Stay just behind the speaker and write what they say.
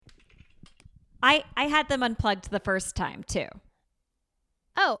I had them unplugged the first time too.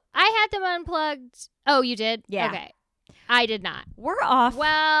 Oh, I had them unplugged. Oh, you did? Yeah. Okay. I did not. We're off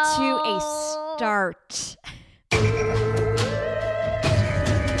Well, to a start.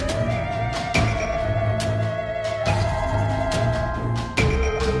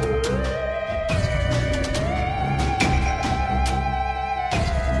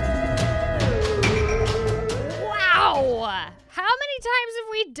 wow. How many times have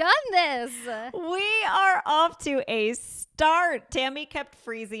we done this? We are off to a start. Tammy kept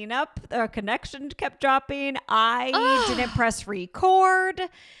freezing up. The connection kept dropping. I didn't press record.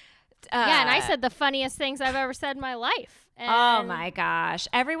 Yeah, and I said the funniest things I've ever said in my life. Oh my gosh.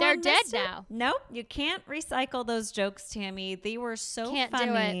 Everyone They're dead missed it. now. Nope. You can't recycle those jokes, Tammy. They were so Can't do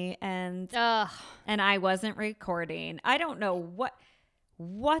funny. And I wasn't recording. I don't know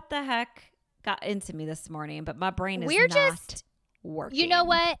what the heck got into me this morning, but my brain is not working. You know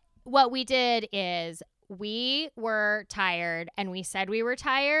what? What we did is we were tired and we said we were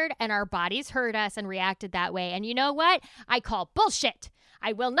tired and our bodies heard us and reacted that way. And you know what? I call bullshit.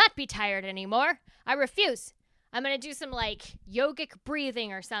 I will not be tired anymore. I refuse. I'm going to do some like yogic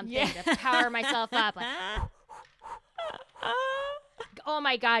breathing or something to power myself up. Like, oh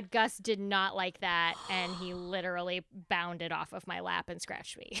my God, Gus did not like that. And he literally bounded off of my lap and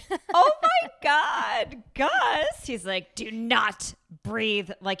scratched me. Oh my God, Gus. He's like, do not breathe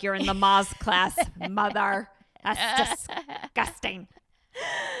like you're in the Moz class, mother. That's disgusting.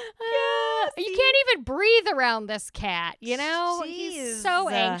 You can't even breathe around this cat, you know? Jeez. He's so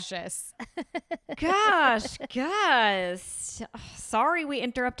anxious. Gosh, Gus. Sorry we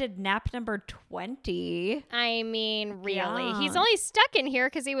interrupted nap number 20. I mean, really. Yeah. He's only stuck in here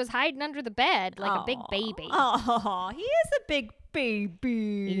because he was hiding under the bed like a big baby. Oh, he is a big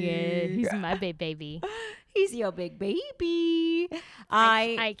baby. Yeah, he's my big baby. He's your big baby.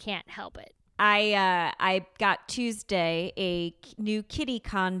 I can't help it. I got Tuesday a new kitty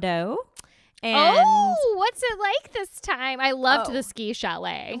condo. And what's it like this time? I loved the ski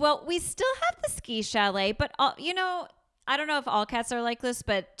chalet. Well, we still have the ski chalet, but I don't know if all cats are like this,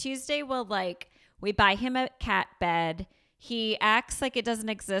 but Tuesday we buy him a cat bed. He acts like it doesn't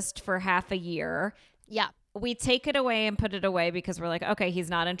exist for half a year. Yeah. We take it away and put it away because we're like, okay,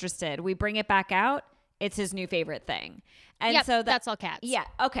 he's not interested. We bring it back out. It's his new favorite thing. And so that's all cats. Yeah.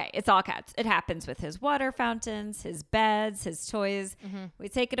 Okay. It's all cats. It happens with his water fountains, his beds, his toys. Mm-hmm. We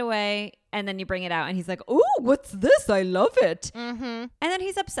take it away and then you bring it out and he's like, "Ooh, what's this? I love it." Mm-hmm. And then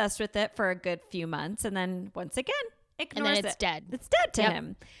he's obsessed with it for a good few months. And then once again, ignores and then it's dead. It's dead to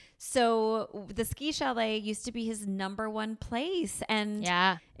him. So the ski chalet used to be his number one place. And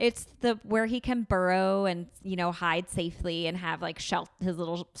it's where he can burrow and, hide safely and have like his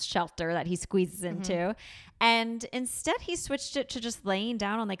little shelter that he squeezes into. And instead he switched it to just laying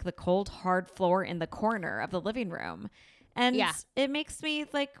down on like the cold, hard floor in the corner of the living room. And it makes me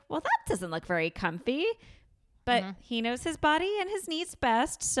like, well, that doesn't look very comfy. But he knows his body and his needs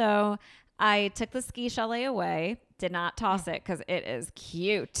best. So I took the ski chalet away, did not toss it because it is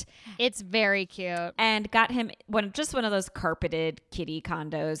cute. It's very cute. And got him just one of those carpeted kitty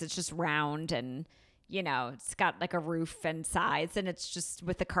condos. It's just round and, it's got like a roof and sides and it's just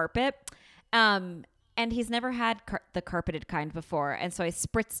with the carpet. And he's never had the carpeted kind before. And so I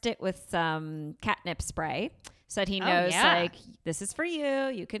spritzed it with some catnip spray so that he knows like, this is for you.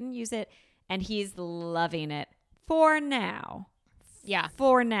 You can use it. And he's loving it for now. Yeah.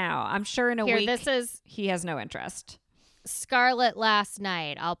 For now. I'm sure in a week this is he has no interest. Scarlett last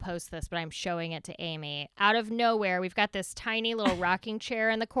night. I'll post this, but I'm showing it to Amy. Out of nowhere, we've got this tiny little rocking chair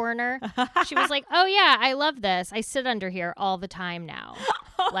in the corner. She was like, "Oh yeah, I love this. I sit under here all the time now."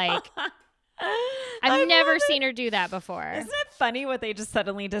 Like, I've never seen her do that before. Isn't it funny what they just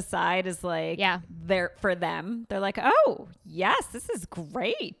suddenly decide is like, they're for them. They're like, "Oh yes, this is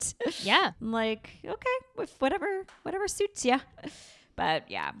great." Yeah. I'm like, okay, whatever suits you.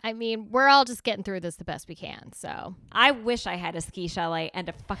 But yeah, I mean, we're all just getting through this the best we can. So I wish I had a ski chalet and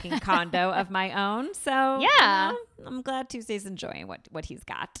a fucking condo of my own. So yeah, I'm glad Tuesday's enjoying what he's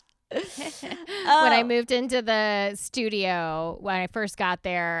got. When I moved into the studio, when I first got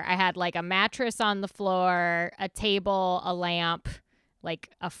there, I had like a mattress on the floor, a table, a lamp, like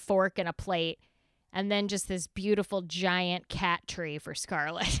a fork and a plate, and then just this beautiful giant cat tree for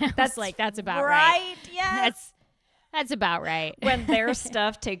Scarlett. That's about right. Yes. That's about right. When their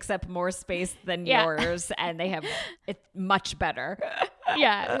stuff takes up more space than yours and they have it much better.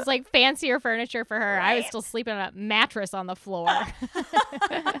 Yeah, it was like fancier furniture for her. Right. I was still sleeping on a mattress on the floor. I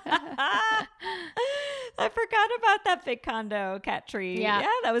forgot about that big condo cat tree. Yeah,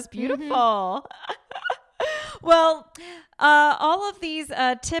 that was beautiful. Well, all of these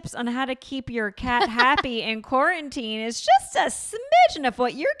tips on how to keep your cat happy in quarantine is just a smidgen of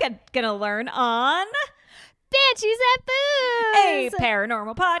what you're gonna learn on Banshees and Booze, a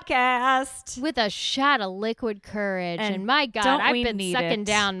paranormal podcast with a shot of liquid courage. And my God, I've been sucking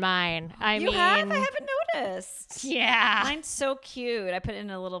down mine. I mean, I haven't noticed. Yeah, mine's so cute. I put it in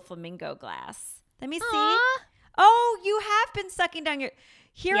a little flamingo glass. Let me see. Aww. Oh, you have been sucking down your.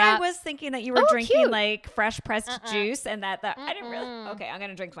 Here I was thinking that you were drinking cute. like fresh pressed juice, and that I didn't really. Okay, I'm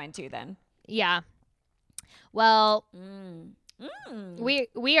gonna drink mine too then. Yeah. Well.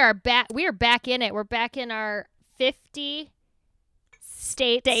 We are back. We are back in it. We're back in our 50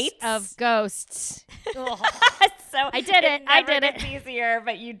 states of ghosts. So I did it. I did it. It's easier,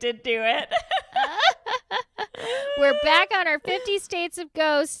 but you did do it. We're back on our 50 states of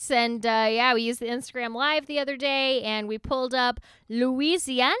ghosts, and we used the Instagram Live the other day, and we pulled up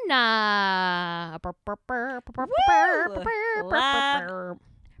Louisiana.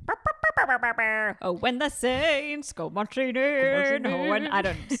 Oh, when the saints go marching in. Oh, when I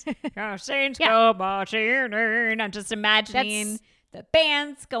don't. Saints go marching in. I'm just imagining the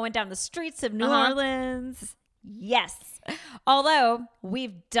bands going down the streets of New Orleans. Yes. Although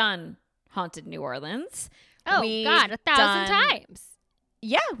we've done Haunted New Orleans. Oh, God, 1,000 times.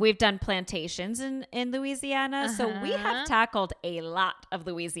 Yeah, we've done plantations in Louisiana. So we have tackled a lot of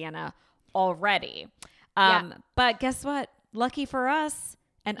Louisiana already. But guess what? Lucky for us.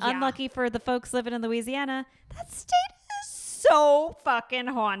 And unlucky for the folks living in Louisiana, that state is so fucking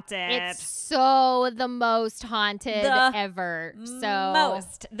haunted. It's so the most haunted ever.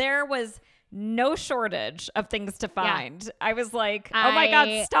 There was no shortage of things to find. Yeah. I was like, oh my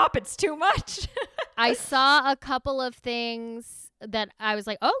God, stop. It's too much. I saw a couple of things that I was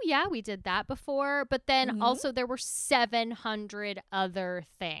like, oh yeah, we did that before. But then also there were 700 other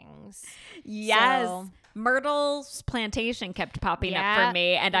things. Yes. So. Myrtle's plantation kept popping up for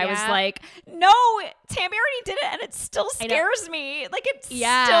me, and I was like, no, Tammy already did it, and it still scares me. Like, it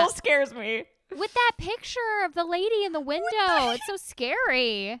still scares me. With that picture of the lady in the window, it's so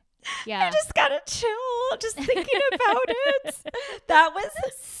scary. Yeah. I just gotta chill just thinking about it. That was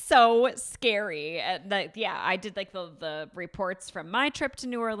so scary. And I did like the reports from my trip to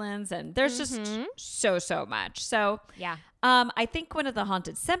New Orleans, and there's just so much. So yeah. I think one of the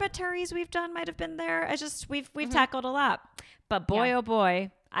haunted cemeteries we've done might have been there. We've tackled a lot. But boy, oh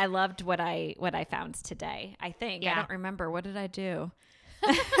boy, I loved what I found today. I think. I don't remember. What did I do?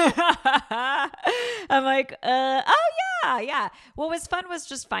 I'm like, yeah. What was fun was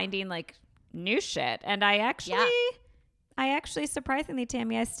just finding like new shit. And I actually surprisingly,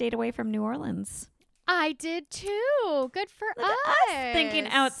 Tammy, I stayed away from New Orleans. I did too. Good for us. Thinking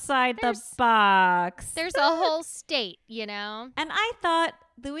outside the box. There's a whole state, you know? And I thought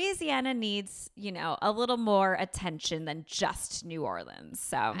Louisiana needs, a little more attention than just New Orleans.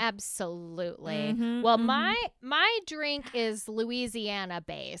 So absolutely. Well, my drink is Louisiana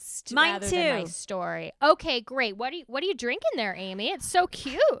based. Mine rather too. Than my story. Okay, great. What are you drinking there, Amy? It's so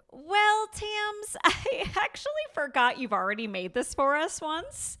cute. Well, Tams, I actually forgot you've already made this for us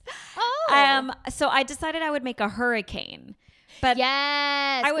once. Oh. So I decided I would make a hurricane. But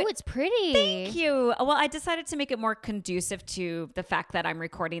yes. It's pretty. Thank you. Well, I decided to make it more conducive to the fact that I'm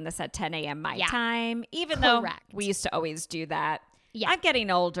recording this at 10 a.m. my time, even though we used to always do that. Yeah. I'm getting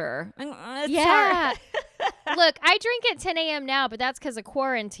older. It's hard. Look, I drink at 10 a.m. now, but that's because of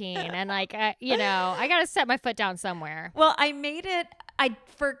quarantine. And like, I got to set my foot down somewhere. Well, I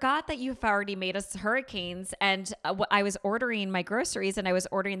forgot that you've already made us hurricanes, and I was ordering my groceries, and I was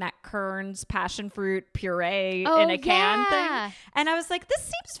ordering that Kern's passion fruit puree in a can thing. And I was like, this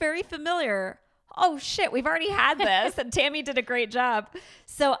seems very familiar. Oh shit, we've already had this. And Tammy did a great job.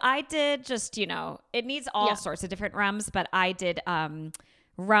 So I did just, it needs all sorts of different rums, but I did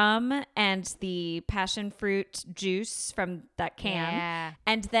rum and the passion fruit juice from that can. Yeah.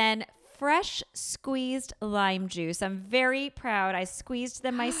 And then fresh squeezed lime juice. I'm very proud. I squeezed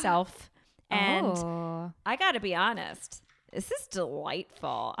them myself. And I got to be honest, this is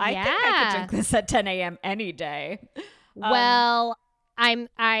delightful. I think I could drink this at 10 a.m. any day. Well,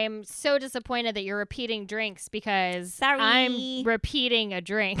 I'm so disappointed that you're repeating drinks because I'm repeating a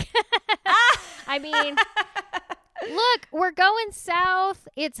drink. I mean, look, we're going south.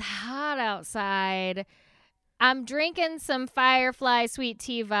 It's hot outside. I'm drinking some Firefly sweet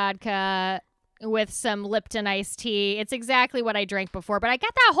tea vodka with some Lipton iced tea. It's exactly what I drank before, but I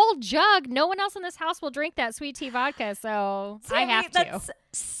got that whole jug. No one else in this house will drink that sweet tea vodka, so Tammy, I have to. That's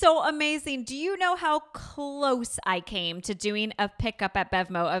so amazing. Do you know how close I came to doing a pickup at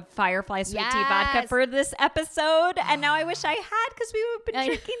Bevmo of Firefly sweet tea vodka for this episode? And now I wish I had, because we would have been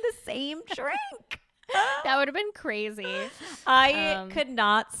drinking the same drink. That would have been crazy. I could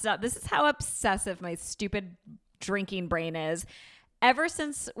not stop. This is how obsessive my stupid drinking brain is. Ever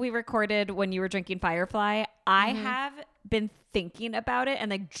since we recorded when you were drinking Firefly, I have been thinking about it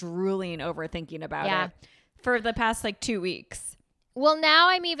and like drooling over thinking about it for the past like 2 weeks. Well, now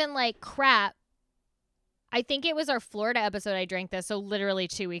I'm even like, crap. I think it was our Florida episode I drank this. So literally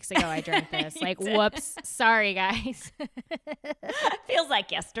 2 weeks ago I drank this. Like, whoops. Sorry, guys. Feels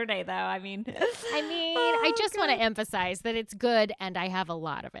like yesterday, though. I mean, I just want to emphasize that it's good and I have a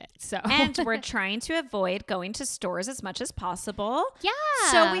lot of it. So, and we're trying to avoid going to stores as much as possible. Yeah.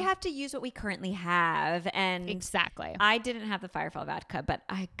 So we have to use what we currently have. And exactly. I didn't have the Firefly vodka, but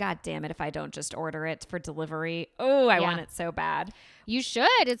God damn it if I don't just order it for delivery. Oh, I want it so bad. You should.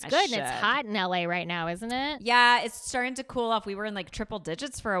 It's good. And it's hot in LA right now, isn't it? Yeah, it's starting to cool off. We were in like triple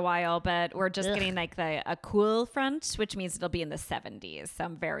digits for a while, but we're just getting like a cool front, which means it'll be in the 70s. So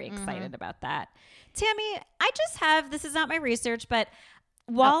I'm very excited about that. Tammy, I just have, this is not my research, but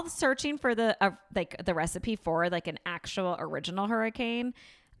while searching for the recipe for like an actual original hurricane,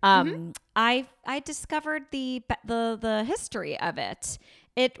 I discovered the history of it.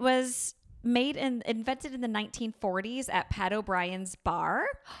 It was made and invented in the 1940s at Pat O'Brien's bar.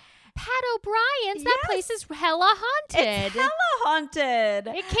 Pat O'Brien's? That place is hella haunted. It's hella haunted.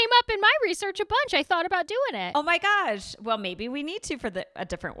 It came up in my research a bunch. I thought about doing it. Oh my gosh. Well, maybe we need to for a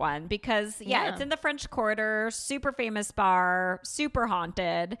different one because it's in the French Quarter, super famous bar, super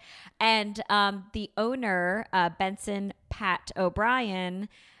haunted. And the owner, Benson Pat O'Brien,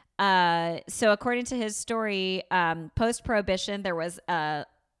 so according to his story, post-prohibition, there was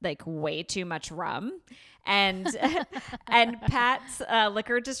like way too much rum, and Pat's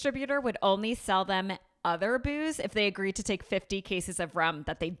liquor distributor would only sell them other booze if they agreed to take 50 cases of rum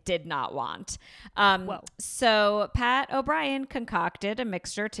that they did not want. So Pat O'Brien concocted a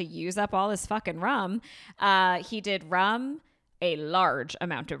mixture to use up all his fucking rum. He did rum, a large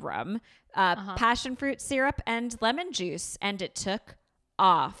amount of rum, passion fruit syrup, and lemon juice, and it took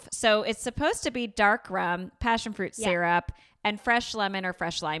off. So it's supposed to be dark rum, passion fruit syrup, and fresh lemon or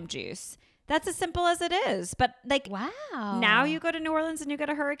fresh lime juice. That's as simple as it is. But like, now you go to New Orleans and you get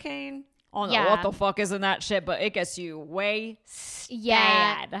a hurricane. Oh no, what the fuck is in that shit? But it gets you way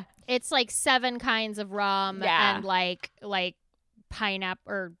sad. It's like 7 kinds of rum and like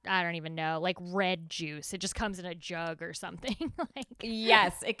pineapple, or I don't even know, like red juice. It just comes in a jug or something.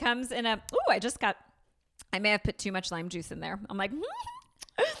 Yes, it comes in a. Ooh, I may have put too much lime juice in there. I'm like,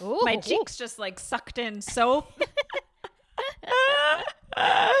 my cheeks just like sucked in so.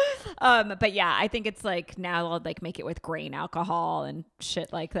 But yeah, I think it's like now I'll like make it with grain alcohol and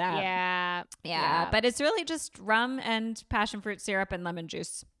shit like that. Yeah. But it's really just rum and passion fruit syrup and lemon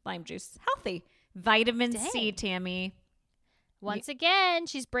juice, lime juice. Healthy. Vitamin C, Tammy. Once again,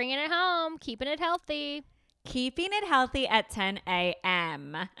 she's bringing it home, keeping it healthy. Keeping it healthy at 10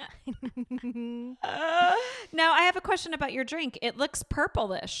 a.m. Now, I have a question about your drink. It looks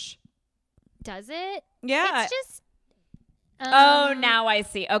purplish. Does it? Yeah. It's just... oh, now I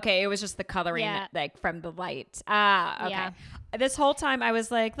see. Okay, it was just the coloring like from the light. Okay. Yeah. This whole time I was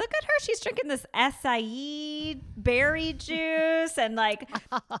like, look at her. She's drinking this acai berry juice and like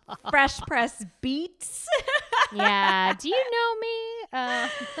fresh pressed beets. Yeah. Do you know me?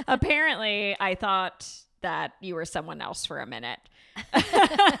 Apparently, I thought that you were someone else for a minute.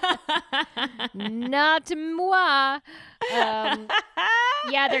 Not moi.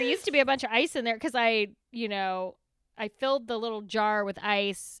 Yeah, there used to be a bunch of ice in there because I filled the little jar with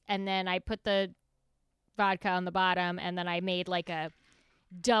ice and then I put the vodka on the bottom and then I made like a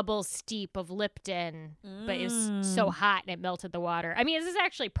double steep of Lipton, but it was so hot and it melted the water. I mean, this is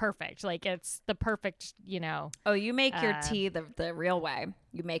actually perfect. Like it's the perfect, Oh, you make your tea the real way.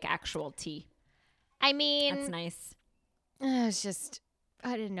 You make actual tea. I mean, that's nice. It's just,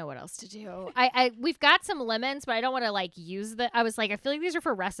 I didn't know what else to do. We've got some lemons, but I don't want to like use I was like, I feel like these are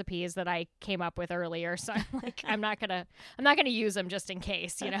for recipes that I came up with earlier. So I'm like, I'm not gonna use them just in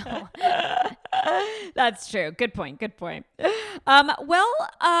case, That's true. Good point.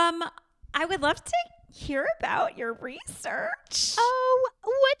 I would love to hear about your research. Oh,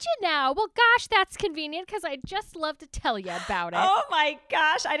 would you now? Well, gosh, that's convenient because I'd just love to tell you about it. Oh my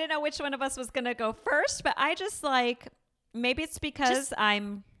gosh. I didn't know which one of us was going to go first, but I just like, maybe it's because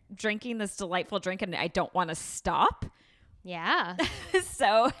I'm drinking this delightful drink and I don't want to stop. Yeah.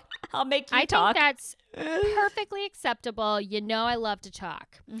 So I'll make you talk. I think that's perfectly acceptable. I love to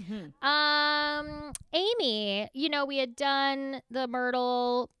talk. Mm-hmm. Amy, we had done the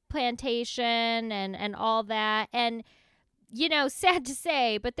Myrtle plantation and all that. And, sad to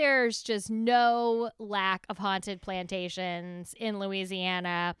say, but there's just no lack of haunted plantations in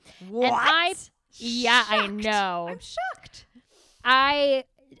Louisiana. What? And Yeah, shocked. I know. I'm shocked. I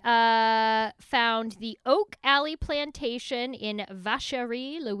found the Oak Alley Plantation in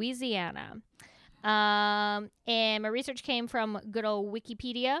Vacherie, Louisiana. And my research came from good old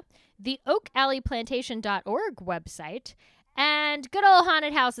Wikipedia, the oakalleyplantation.org website, and good old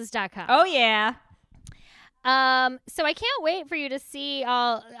hauntedhouses.com. Oh, yeah. So I can't wait for you to see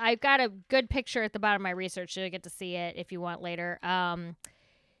I've got a good picture at the bottom of my research, so you get to see it if you want later.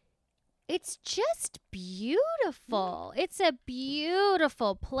 It's just beautiful. It's a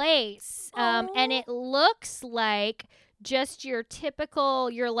beautiful place. And it looks like just your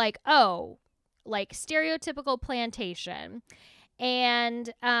typical, like stereotypical plantation.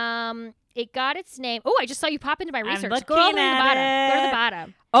 And it got its name. Oh, I just saw you pop into my research. Go all the way to the bottom. Go to the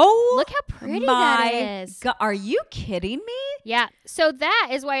bottom. Oh, look how pretty that is. God, are you kidding me? Yeah. So that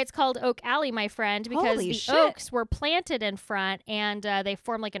is why it's called Oak Alley, my friend, because Holy the shit. oaks were planted in front and they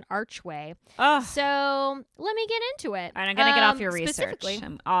form like an archway. Oh. So let me get into it. I'm going to get off your research.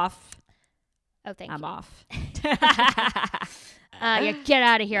 I'm off. Oh, thank you. I'm off. Yeah, get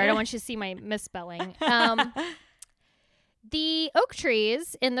out of here. I don't want you to see my misspelling. The oak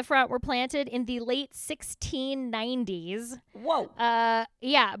trees in the front were planted in the late 1690s. Whoa.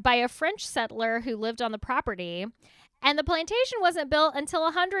 Yeah, by a French settler who lived on the property. And the plantation wasn't built until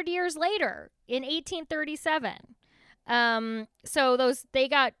 100 years later in 1837. So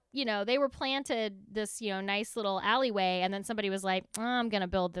they were planted this, nice little alleyway. And then somebody was like, I'm going to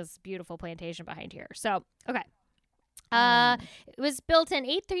build this beautiful plantation behind here. So, okay. It was built in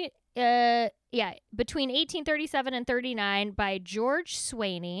between 1837 and 39 by George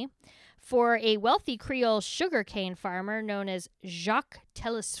Swaney for a wealthy Creole sugarcane farmer known as Jacques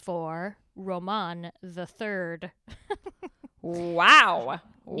Telesphore Roman III. Wow.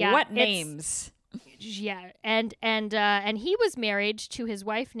 Yeah, what names? Yeah, and he was married to his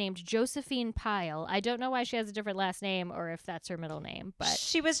wife named Josephine Pyle. I don't know why she has a different last name or if that's her middle name, but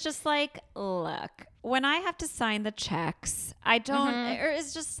she was just like, look, when I have to sign the checks, I don't, or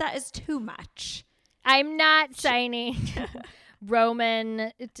it's just, that is too much. I'm not signing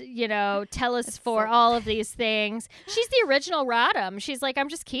Roman, Telesphore, all of these things. She's the original Rodham. She's like, I'm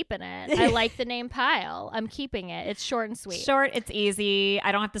just keeping it. I like the name Pyle. I'm keeping it. It's short and sweet. Short, it's easy.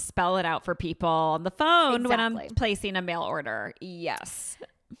 I don't have to spell it out for people on the phone when I'm placing a mail order. Yes.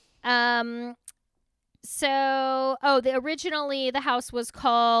 Originally the house was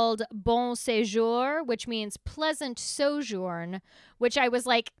called Bon Séjour, which means pleasant sojourn, which I was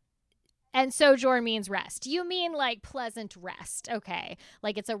like, and sojourn means rest. You mean like pleasant rest. Okay.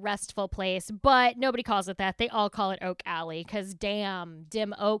 Like it's a restful place, but nobody calls it that. They all call it Oak Alley because damn,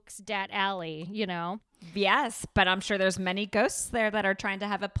 dim oaks, dat alley, Yes, but I'm sure there's many ghosts there that are trying to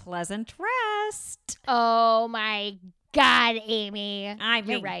have a pleasant rest. Oh my God, Amy.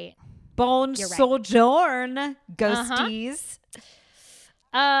 You're right. Bon sojourn, ghosties.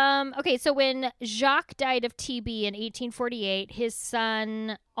 Okay, so when Jacques died of TB in 1848, his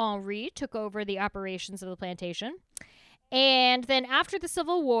son Henri took over the operations of the plantation. And then after the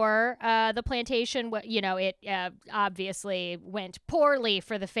Civil War, the plantation, it obviously went poorly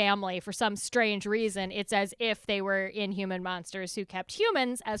for the family for some strange reason. It's as if they were inhuman monsters who kept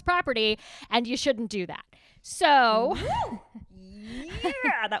humans as property, and you shouldn't do that. So...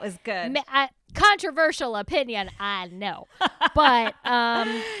 Yeah, that was good. Controversial opinion, I know. But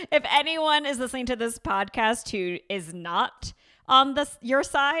if anyone is listening to this podcast who is not on your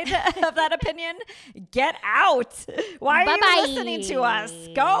side of that opinion, get out. Why are you listening to us?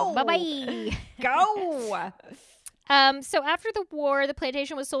 Go. Bye-bye. Go. So after the war, the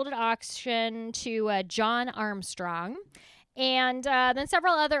plantation was sold at auction to John Armstrong. And then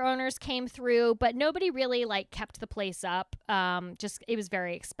several other owners came through, but nobody really kept the place up. It was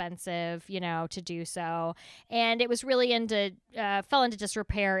very expensive, to do so. And it was really fell into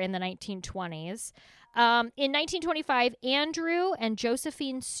disrepair in the 1920s. In 1925, Andrew and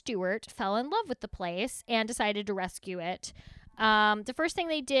Josephine Stewart fell in love with the place and decided to rescue it. The first thing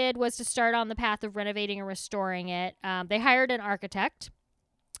they did was to start on the path of renovating and restoring it. They hired an architect,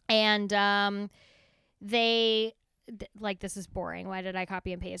 and this is boring. Why did I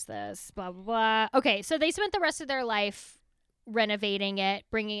copy and paste this? Blah, blah, blah. Okay, so they spent the rest of their life renovating it,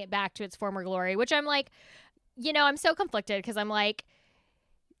 bringing it back to its former glory, which I'm like, I'm so conflicted because I'm like,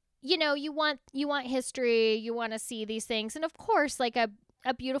 you want history, you want to see these things. And of course, like a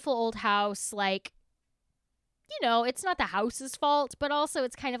beautiful old house, it's not the house's fault, but also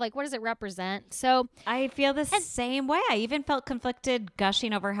it's kind of like, what does it represent? So I feel the same way. I even felt conflicted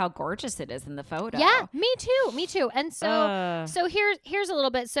gushing over how gorgeous it is in the photo. Yeah, me too. And so here's a little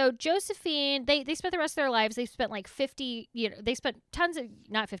bit. So Josephine, they spent the rest of their lives, they spent 50, they spent tons of,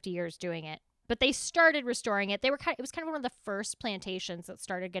 not 50 years doing it, but they started restoring it. It was kind of one of the first plantations that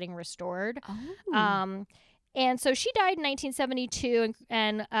started getting restored. Oh. And so she died in 1972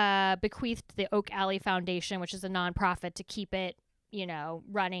 and bequeathed the Oak Alley Foundation, which is a nonprofit, to keep it,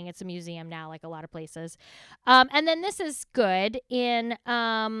 running. It's a museum now, like a lot of places. And then this is good.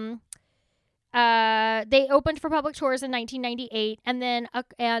 They opened for public tours in 1998,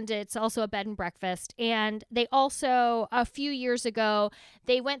 and it's also a bed and breakfast. And they also, a few years ago,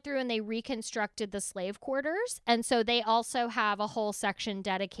 they went through and they reconstructed the slave quarters. And so they also have a whole section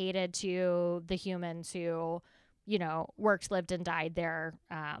dedicated to the humans who, worked, lived, and died there.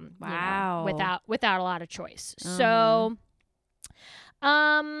 Wow. Without a lot of choice. So,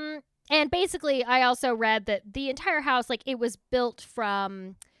 and basically, I also read that the entire house, like, it was built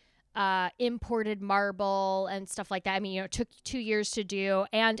from imported marble and stuff like that. I mean, it took 2 years to do,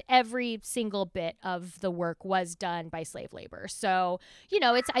 and every single bit of the work was done by slave labor. So,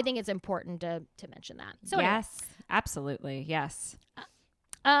 I think it's important to mention that. So yes, absolutely. Yes.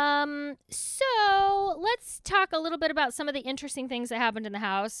 So let's talk a little bit about some of the interesting things that happened in the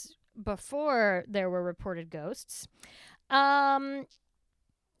house before there were reported ghosts. So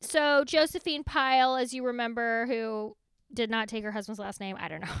Josephine Pyle, as you remember, who did not take her husband's last name. I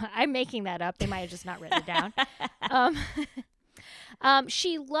don't know. I'm making that up. They might have just not written it down.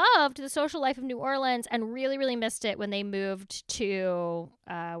 She loved the social life of New Orleans and really, really missed it when they moved to,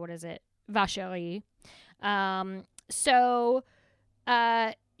 Vacherie. So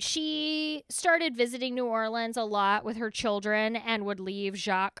she started visiting New Orleans a lot with her children and would leave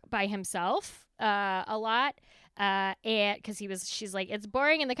Jacques by himself a lot. And because she's like, it's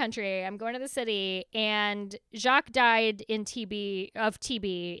boring in the country. I'm going to the city. And Jacques died of TB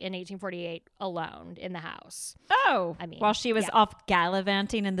in 1848 alone in the house. Oh, I mean, while she was off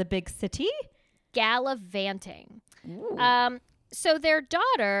gallivanting in the big city? Gallivanting. So their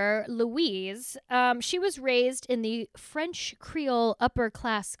daughter, Louise, she was raised in the French Creole upper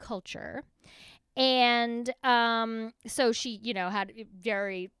class culture. And so she, had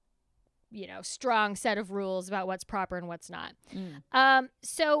very strong set of rules about what's proper and what's not.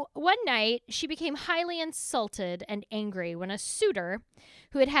 So one night, she became highly insulted and angry when a suitor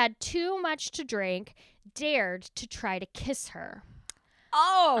who had had too much to drink dared to try to kiss her.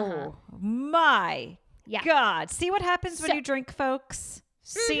 Oh, my God. See what happens when you drink, folks?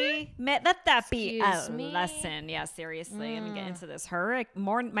 See? Let that be a lesson. Yeah, seriously. Let me get into this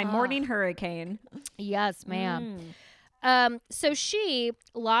morning hurricane. Yes, ma'am. So she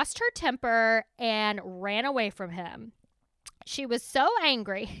lost her temper and ran away from him. She was so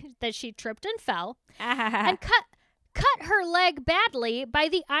angry that she tripped and fell and cut her leg badly by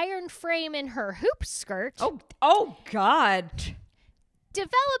the iron frame in her hoop skirt. Oh God.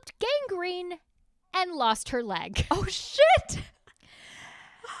 Developed gangrene and lost her leg. Oh, shit.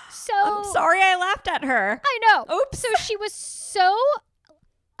 So I'm sorry I laughed at her. I know. Oops. So she was so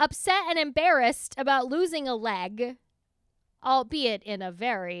upset and embarrassed about losing a leg, albeit in a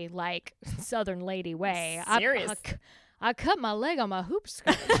very, Southern lady way. Serious. I cut my leg on my hoop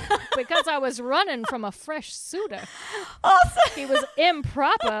skirt because I was running from a fresh suitor. Also, he was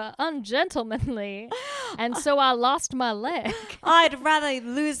improper, ungentlemanly, and so I lost my leg. I'd rather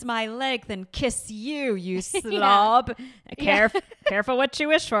lose my leg than kiss you, you slob. Careful what you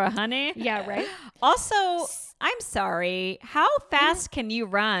wish for, honey. Yeah, right. Also, I'm sorry. How fast can you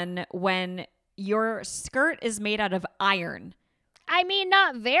run when your skirt is made out of iron? I mean,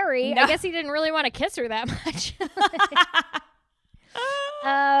 not very. No. I guess he didn't really want to kiss her that much.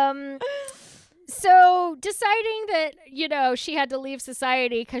 So deciding that, she had to leave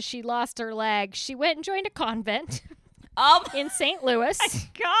society because she lost her leg, she went and joined a convent in St. Louis. My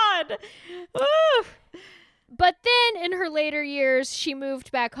God. Woo. But then in her later years, she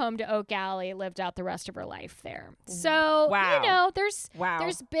moved back home to Oak Alley, lived out the rest of her life there. So, there's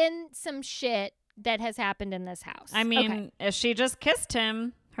been some shit that has happened in this house. I mean, if she just kissed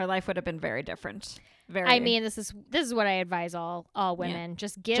him, her life would have been very different. I mean, this is what I advise all women. Yeah.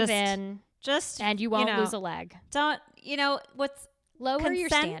 Just give in. And you won't lose a leg. Don't, what's lower your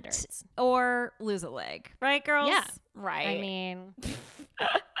standards or lose a leg. Right, girls? Yeah. Right. I mean,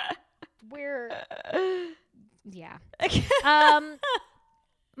 yeah.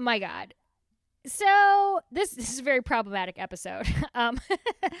 My God. So this is a very problematic episode. Hopefully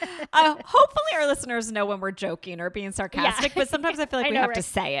our listeners know when we're joking or being sarcastic, but sometimes I feel like we have to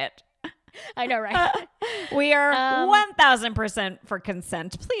say it. I know, right? We are 1,000% for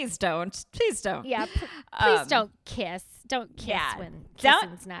consent. Please don't. Yeah. Please don't kiss. Don't kiss when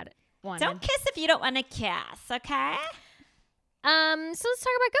kissing's not wanted. Don't kiss if you don't want to kiss, okay? So let's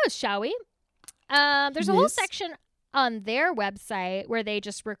talk about ghosts, shall we? There's a whole section on their website where they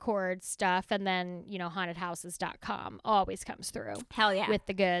just record stuff, and then, hauntedhouses.com always comes through. Hell yeah. With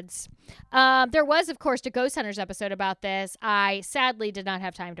the goods. There was, of course, a Ghost Hunters episode about this. I sadly did not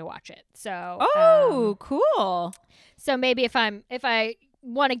have time to watch it. So cool. So maybe if I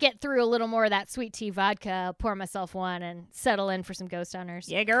want to get through a little more of that sweet tea vodka, I'll pour myself one and settle in for some Ghost Hunters.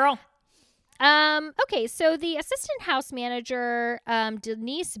 Yeah, girl. Okay, so the assistant house manager,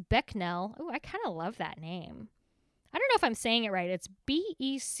 Denise Becknell. Oh, I kind of love that name. I don't know if I'm saying it right. It's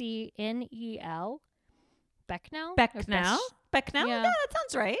Becnel. Becknell? Becknell? Becknell? Yeah. Yeah, that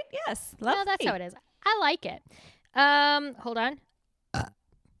sounds right. Yes. Lovely. No, that's how it is. I like it. Hold on.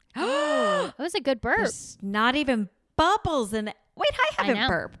 That was a good burp. There's not even bubbles in it. Wait, I haven't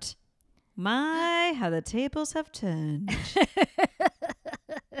burped. My, how the tables have turned.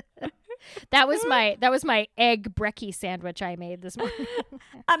 That was my egg brekkie sandwich I made this morning.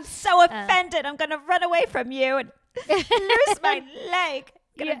 I'm so offended. I'm gonna run away from you and lose my leg.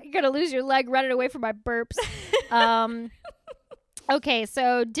 You're gonna lose your leg running away from my burps. Okay,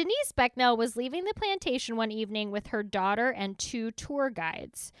 so Denise Becknell was leaving the plantation one evening with her daughter and 2 tour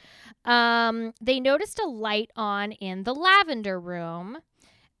guides. They noticed a light on in the lavender room,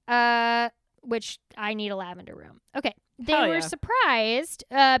 which I need a lavender room. Okay. They were surprised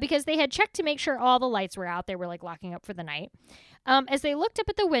because they had checked to make sure all the lights were out. They were like locking up for the night. As they looked up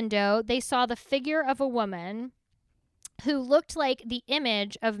at the window, they saw the figure of a woman who looked like the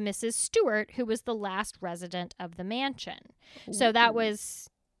image of Mrs. Stewart, who was the last resident of the mansion. Ooh. So that was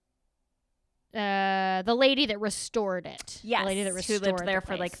the lady that restored it. Yes, the lady that restored who lived there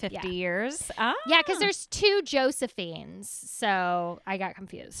for like 50 years. Oh. Yeah, because there's 2 Josephines, so I got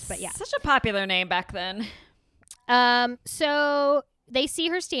confused. But yeah, such a popular name back then. So they see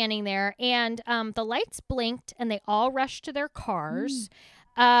her standing there, and the lights blinked, and they all rushed to their cars.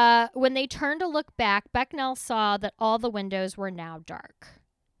 When they turned to look back, Becknell saw that all the windows were now dark.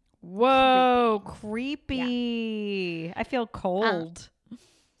 Whoa, creepy. Yeah. I feel cold.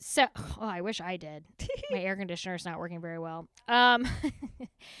 I wish I did. My air conditioner's not working very well. A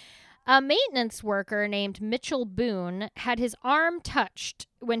maintenance worker named Mitchell Boone had his arm touched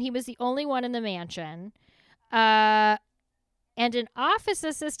when he was the only one in the mansion. And an office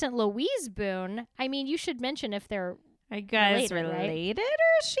assistant, Louise Boone. I mean, you should mention if they're related, right?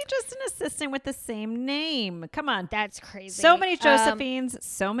 Or is she just an assistant with the same name? Come on. That's crazy. So many Josephines,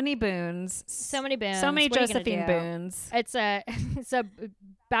 so many Boons. So many Boons. So many Josephine Boons. It's a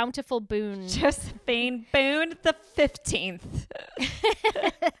bountiful Boone. Josephine Boone the 15th.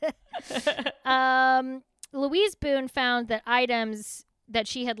 Louise Boone found that items that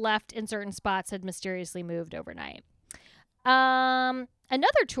she had left in certain spots had mysteriously moved overnight.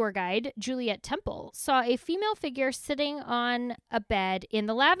 Another tour guide, Juliet Temple, saw a female figure sitting on a bed in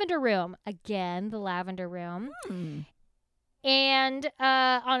the lavender room. Again, the lavender room. And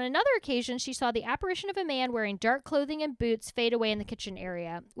on another occasion, she saw the apparition of a man wearing dark clothing and boots fade away in the kitchen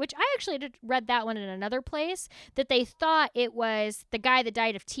area, which I actually read that one in another place, that they thought it was the guy that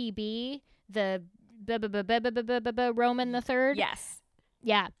died of TB, the Roman III. Yes.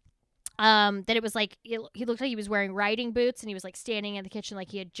 Yeah. That it was like, he looked like he was wearing riding boots and he was like standing in the kitchen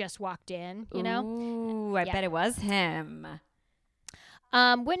like he had just walked in, you know? Ooh, I bet it was him.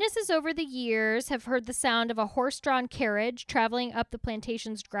 Witnesses over the years have heard the sound of a horse-drawn carriage traveling up the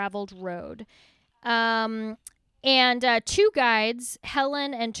plantation's graveled road. And 2 guides,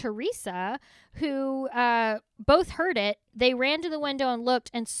 Helen and Teresa, who both heard it, they ran to the window and looked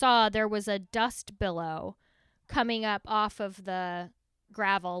and saw there was a dust billow coming up off of the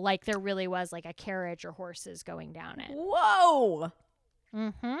gravel, like there really was like a carriage or horses going down it. Whoa!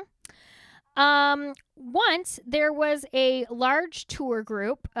 Once there was a large tour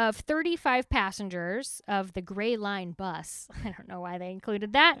group of 35 passengers of the Gray Line bus. I don't know why they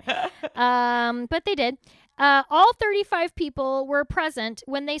included that, but they did. All 35 people were present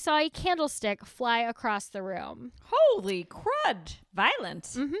when they saw a candlestick fly across the room. Holy crud!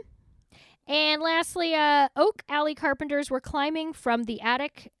 Violent. And lastly, Oak Alley carpenters were climbing from the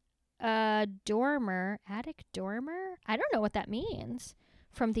attic dormer. Attic dormer? I don't know what that means.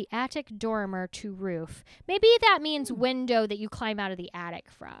 From the attic dormer to roof. Maybe that means window that you climb out of the attic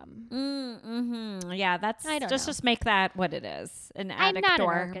from. Yeah, that's just make that what it is. An attic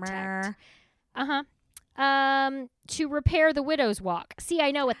dormer. To repair the widow's walk. See,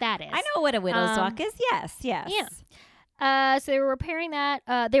 I know what that is. I know what a widow's walk is. Yes. Yeah. So they were repairing that.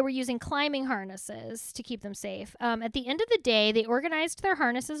 They were using climbing harnesses to keep them safe. At the end of the day, they organized their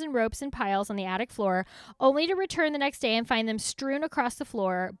harnesses and ropes in piles on the attic floor, only to return the next day and find them strewn across the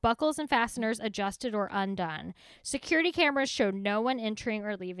floor, buckles and fasteners adjusted or undone. Security cameras showed no one entering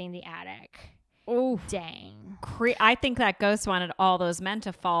or leaving the attic. Oh, dang. I think that ghost wanted all those men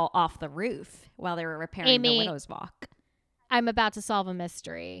to fall off the roof while they were repairing the Widow's Walk. I'm about to solve a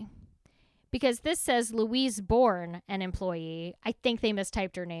mystery. Because this says Louise Bourne, an employee. I think they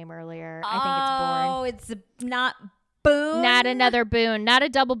mistyped her name earlier. I think it's Bourne. It's not Boone. Not another Boone. Not a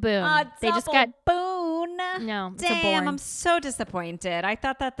double Boone. They just got Boone. No, it's Damn, a Bourne. I'm so disappointed. I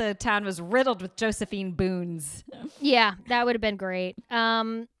thought that the town was riddled with Josephine Boones. Yeah, that would have been great.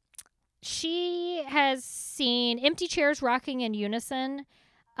 She has seen empty chairs rocking in unison,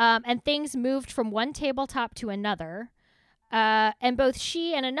 and things moved from one tabletop to another. And both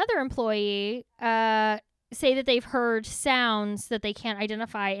she and another employee say that they've heard sounds that they can't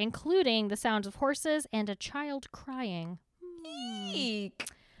identify, including the sounds of horses and a child crying. Eek.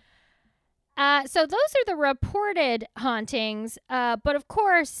 So those are the reported hauntings. But of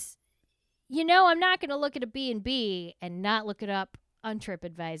course, I'm not going to look at a B&B and not look it up on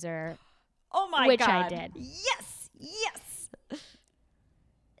TripAdvisor. Oh my God. Which I did. Yes.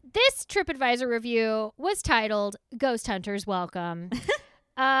 This TripAdvisor review was titled Ghost Hunters Welcome.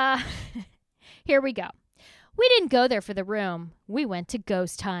 Here we go. We didn't go there for the room. We went to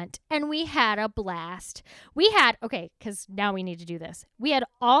ghost hunt, and we had a blast. Because now we need to do this. We had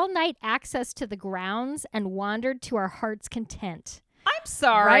all-night access to the grounds and wandered to our heart's content. I'm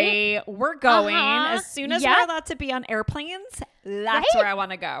sorry. Right? We're going. As soon as we're allowed to be on airplanes, that's where I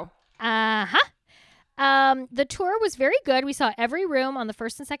want to go. The tour was very good. We saw every room on the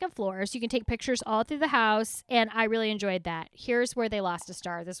first and second floors. You can take pictures all through the house, and I really enjoyed that. Here's where they lost a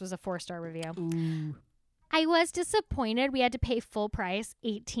star. This was a 4-star review. Ooh. I was disappointed we had to pay full price,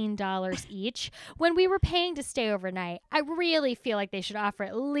 $18 each, when we were paying to stay overnight. I really feel like they should offer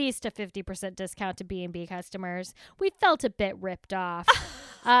at least a 50% discount to B&B customers. We felt a bit ripped off.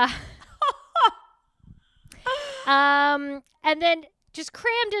 And then just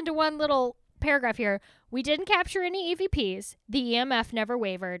crammed into one little paragraph here. We didn't capture any EVPs. The EMF never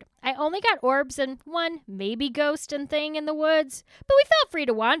wavered. I only got orbs and one maybe ghost and thing in the woods, but we felt free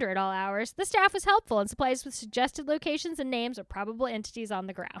to wander at all hours. The staff was helpful and supplied us with suggested locations and names of probable entities on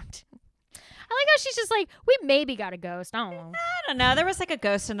the ground. I like how she's just like, we maybe got a ghost. I don't know. There was like a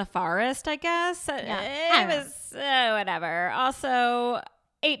ghost in the forest, I guess. Yeah, it was whatever. Also,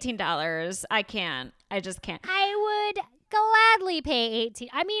 $18. I just can't. I would gladly pay $18.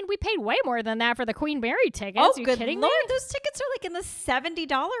 I mean, we paid way more than that for the Queen Mary tickets. Oh, are you good kidding Lord. me? Those tickets are like in the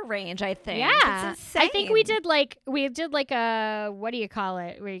 $70 range, I think. Yeah. It's insane. I think we did like a, what do you call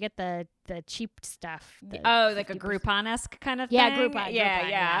it? Where you get the cheap stuff. Like a Groupon-esque kind of thing? Yeah, Groupon.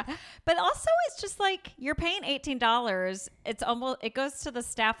 Yeah. But also it's just like you're paying $18. It goes to the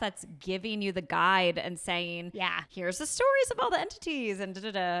staff that's giving you the guide and saying, here's the stories of all the entities and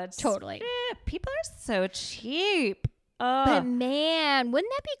da-da-da. Totally. People are so cheap. But man,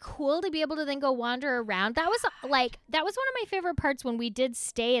 wouldn't that be cool to be able to then go wander around? That was one of my favorite parts when we did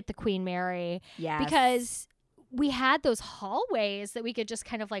stay at the Queen Mary. Yes. Because we had those hallways that we could just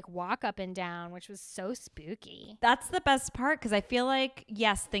kind of like walk up and down, which was so spooky. That's the best part because I feel like,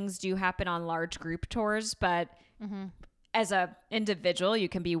 yes, things do happen on large group tours, but as a individual, you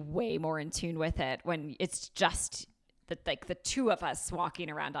can be way more in tune with it when it's just the two of us walking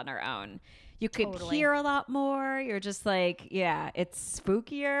around on our own. You could hear a lot more. You're just like, it's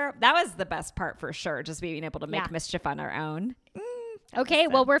spookier. That was the best part for sure, just being able to make mischief on our own. Okay,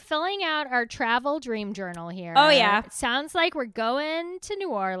 well, we're filling out our travel dream journal here. Oh, yeah. It sounds like we're going to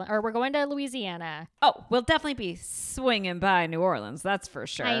New Orleans, or we're going to Louisiana. Oh, we'll definitely be swinging by New Orleans, that's for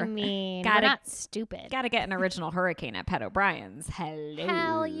sure. I mean, we're not stupid. Gotta get an original hurricane at Pet O'Brien's. Hello.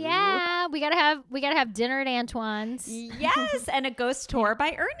 Hell yeah. We gotta have dinner at Antoine's. Yes, and a ghost tour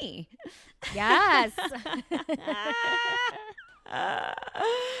by Ernie. Yes.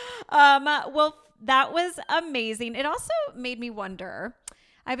 Well, that was amazing. It also made me wonder.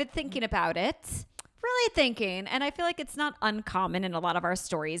 I've been thinking about it, really thinking, and I feel like it's not uncommon in a lot of our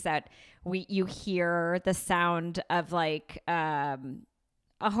stories that you hear the sound of like a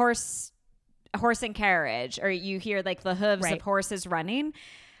horse and carriage, or you hear like the hooves of horses running.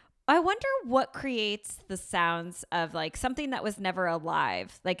 I wonder what creates the sounds of like something that was never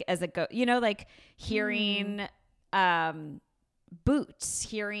alive, like as a like hearing boots,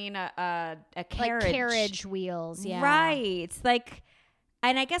 hearing a carriage, like carriage wheels, right? Like,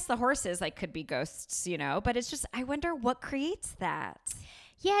 and I guess the horses like could be ghosts, but it's just I wonder what creates that.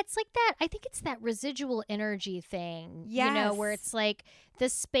 Yeah, it's like that. I think it's that residual energy thing, where it's like the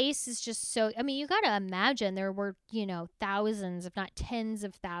space is just so, I mean, you got to imagine there were, thousands, if not tens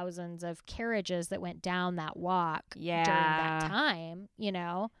of thousands of carriages that went down that walk during that time,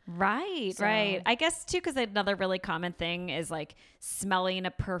 Right, right. I guess too, because another really common thing is like smelling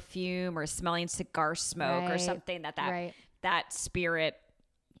a perfume or smelling cigar smoke or something that spirit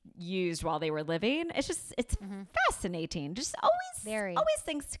used while they were living. It's fascinating. Just always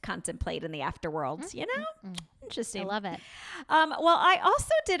things to contemplate in the afterworld, Interesting. I love it. Well, I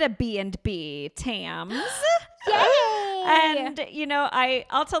also did a B&B, Tams. Yay! And,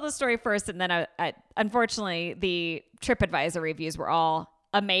 I'll tell the story first, and then I unfortunately the TripAdvisor reviews were all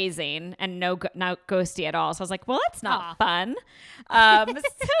amazing and no ghosty at all. So I was like, well, that's not fun. So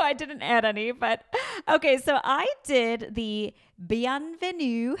I didn't add any, but okay. So I did the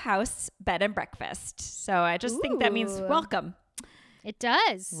Bienvenue House Bed and Breakfast. So I just think that means welcome. It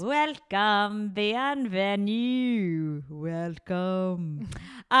does. Welcome, bienvenue. Welcome.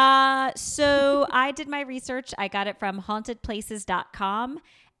 So I did my research. I got it from hauntedplaces.com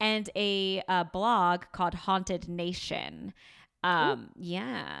and a blog called Haunted Nation.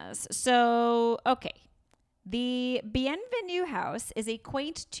 Yes. So, okay. The Bienvenue House is a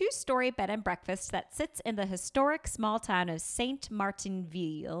quaint 2-story bed and breakfast that sits in the historic small town of Saint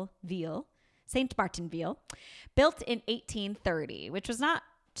Martinville, built in 1830, which was not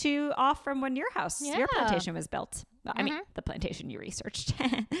too off from when your plantation was built. Well, I mean, the plantation you researched.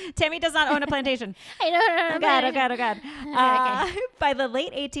 Tammy does not own a plantation. I know. Oh God. Okay. By the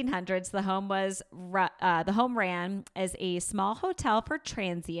late 1800s, the home ran as a small hotel for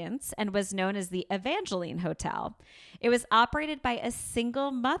transients and was known as the Evangeline Hotel. It was operated by a single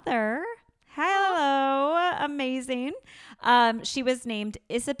mother. Hello, amazing. She was named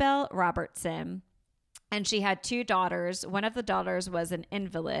Isabel Robertson. And she had 2 daughters. One of the daughters was an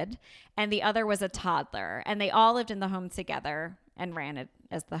invalid, and the other was a toddler. And they all lived in the home together and ran it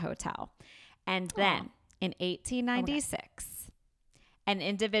as the hotel. And then in 1896, an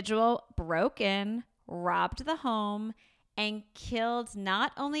individual broke in, robbed the home, and killed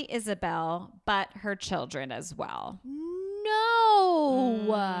not only Isabel, but her children as well. No.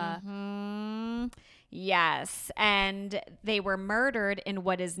 Mm-hmm. Yes, and they were murdered in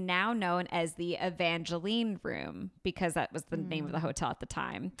what is now known as the Evangeline Room because that was the name of the hotel at the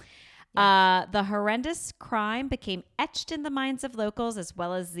time. Yeah. The horrendous crime became etched in the minds of locals as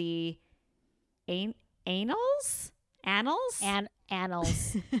well as the annals? Annals.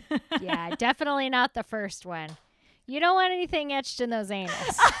 Yeah, definitely not the first one. You don't want anything etched in those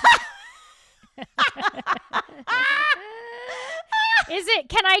annals.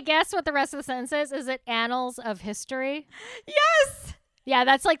 Can I guess what the rest of the sentence is? Is it annals of history? Yes. Yeah,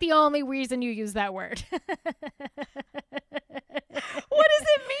 that's like the only reason you use that word. What does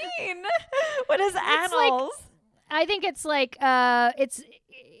it mean? What is annals? I think it's like it's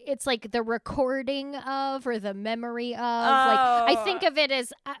like the recording of or the memory of. Like I think of it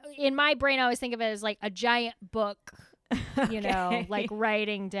as in my brain. I always think of it as like a giant book, like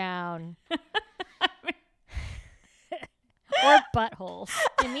writing down. Or buttholes.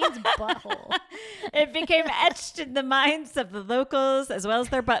 It means butthole. It became etched in the minds of the locals as well as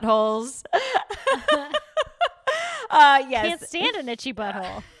their buttholes. Yes. Can't stand an itchy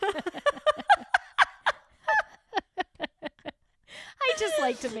butthole. I just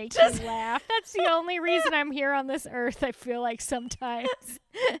like to make you laugh. That's the only reason I'm here on this earth, I feel like sometimes.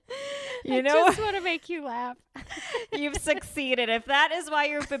 I just want to make you laugh. You've succeeded. If that is why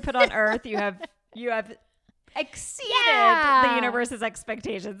you've been put on earth, you have exceeded the universe's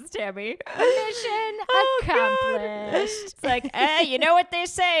expectations, Tammy. Mission accomplished. It's like, you know what they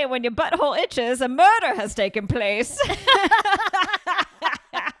say, when your butthole itches, a murder has taken place.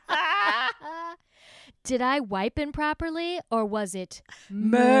 Did I wipe improperly, or was it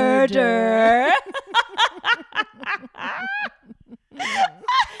murder? I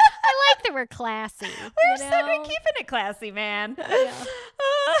like that we're classy. We're keeping it classy, man. Yeah.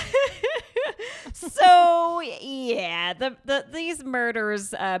 So yeah, these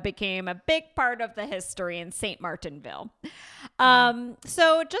murders became a big part of the history in Saint Martinville.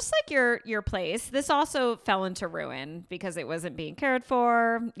 So just like your place, this also fell into ruin because it wasn't being cared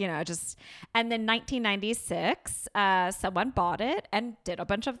for. And then 1996, someone bought it and did a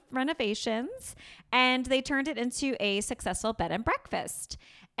bunch of renovations, and they turned it into a successful bed and breakfast.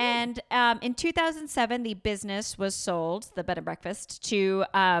 And in 2007, the business was sold, the bed and breakfast, to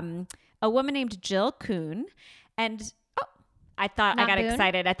a woman named Jill Kuhn. And I got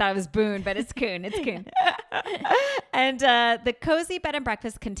excited. I thought it was Boone, but it's Kuhn. It's Kuhn. And the cozy bed and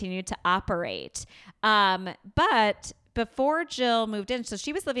breakfast continued to operate. But before Jill moved in, so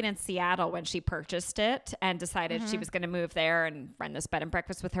she was living in Seattle when she purchased it and decided she was going to move there and run this bed and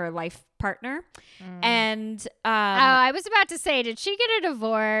breakfast with her life partner. And I was about to say, did she get a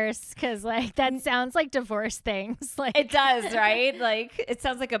divorce? Because like that sounds like divorce things. Like it does, right? Like it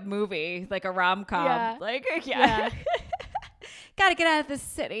sounds like a movie, like a rom-com. Yeah. Like gotta get out of this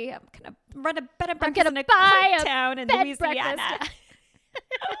city. I'm gonna run a bed and breakfast in a buy quiet a town in bed Louisiana. breakfast.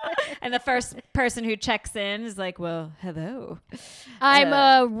 And the first person who checks in is like, well, hello. I'm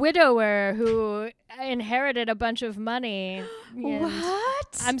a widower who inherited a bunch of money.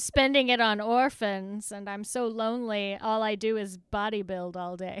 What? I'm spending it on orphans, and I'm so lonely. All I do is bodybuild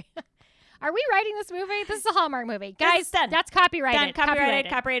all day. Are we writing this movie? This is a Hallmark movie. Guys, that's copyrighted.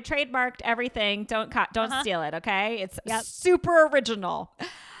 Copyrighted, trademarked, everything. Don't steal it, okay? It's super original.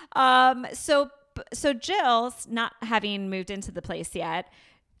 So Jill, not having moved into the place yet,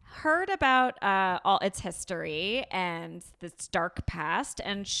 heard about all its history and its dark past,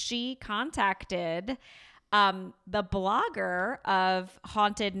 and she contacted the blogger of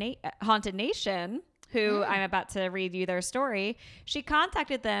Haunted Nation, who I'm about to read you their story. She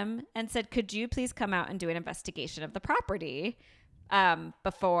contacted them and said, could you please come out and do an investigation of the property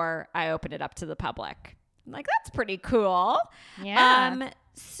before I open it up to the public? I'm like, that's pretty cool. Yeah.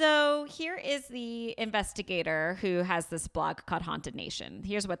 So here is the investigator who has this blog called Haunted Nation.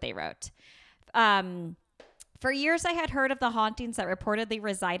 Here's what they wrote. For years, I had heard of the hauntings that reportedly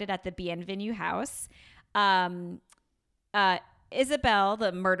resided at the Bienvenue house. Isabel,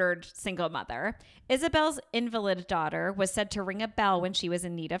 the murdered single mother, Isabel's invalid daughter, was said to ring a bell when she was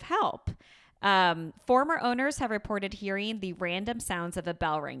in need of help. Former owners have reported hearing the random sounds of a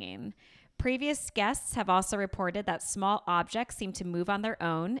bell ringing. Previous guests have also reported that small objects seem to move on their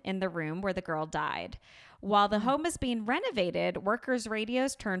own in the room where the girl died. While the home is being renovated, workers'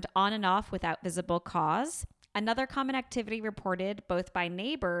 radios turned on and off without visible cause. Another common activity reported both by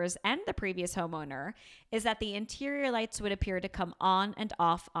neighbors and the previous homeowner is that the interior lights would appear to come on and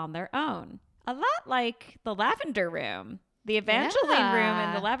off on their own. A lot like the lavender room. The Evangeline room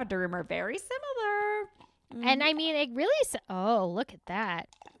and the lavender room are very similar. And I mean, it really... Oh, look at that.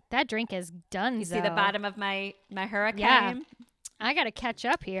 That drink is done. You see the bottom of my hurricane? Yeah. I got to catch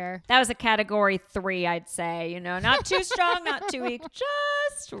up here. That was a category 3, I'd say. Not too strong, not too weak,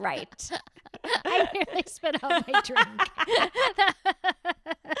 just right. I nearly spit out my drink.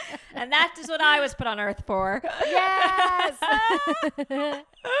 And that is what I was put on earth for. Yes.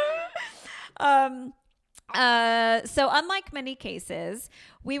 So unlike many cases,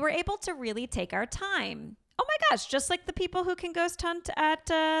 we were able to really take our time. Oh my gosh, just like the people who can ghost hunt at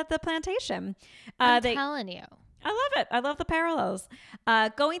the plantation. I'm telling you. I love it. I love the parallels.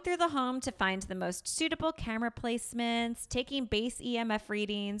 Going through the home to find the most suitable camera placements, taking base EMF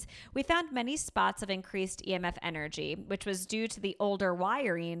readings, we found many spots of increased EMF energy, which was due to the older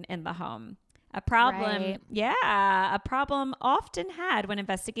wiring in the home. A problem often had when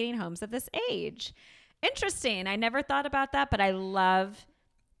investigating homes of this age. Interesting. I never thought about that, but I love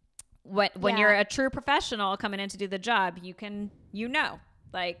when you're a true professional coming in to do the job,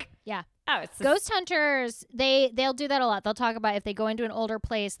 it's ghost hunters, they'll do that a lot. They'll talk about if they go into an older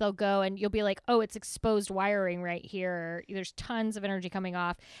place, they'll go and you'll be like, oh, it's exposed wiring right here. There's tons of energy coming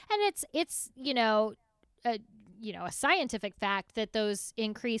off. And it's a scientific fact that those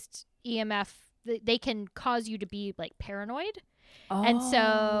increased EMF, they can cause you to be like paranoid. Oh. And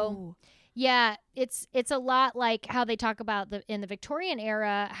so yeah, it's a lot like how they talk about in the Victorian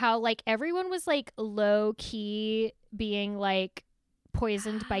era, how like everyone was like low key being like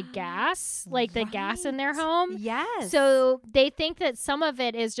poisoned by gas, like the gas in their home. Yes. So they think that some of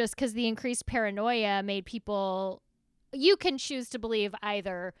it is just because the increased paranoia made people, you can choose to believe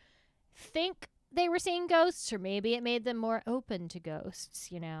either think they were seeing ghosts or maybe it made them more open to ghosts,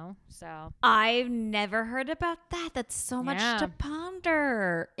 so. I've never heard about that. That's so much to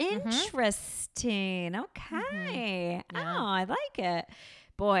ponder. Interesting. Okay. Yeah. Oh, I like it.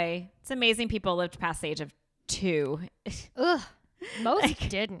 Boy, it's amazing people lived past the age of 2. Ugh. Most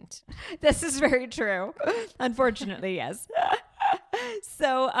didn't. This is very true. Unfortunately, yes.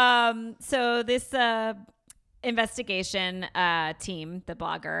 So this investigation team, the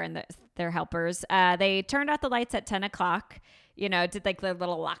blogger and their helpers, they turned out the lights at 10 o'clock, did like the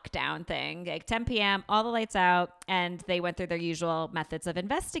little lockdown thing, like 10 p.m., all the lights out, and they went through their usual methods of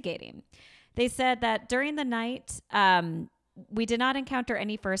investigating. They said that during the night, we did not encounter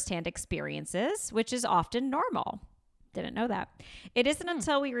any firsthand experiences, which is often normal. Didn't know that. It isn't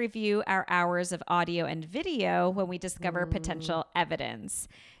until we review our hours of audio and video when we discover potential evidence.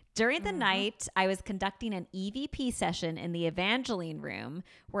 During the night, I was conducting an EVP session in the Evangeline room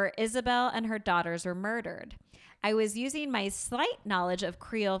where Isabel and her daughters were murdered. I was using my slight knowledge of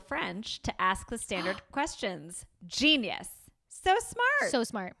Creole French to ask the standard questions. Genius. So smart. So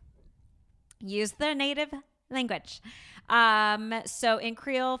smart. Use the native language. So in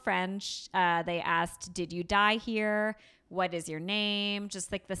Creole French, they asked, did you die here? What is your name?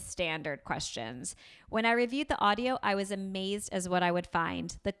 Just like the standard questions. When I reviewed the audio, I was amazed as what I would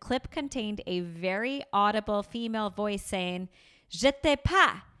find. The clip contained a very audible female voice saying, "Je t'ai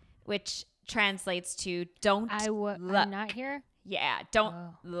pas," which translates to "don't look." I'm not here? Yeah, don't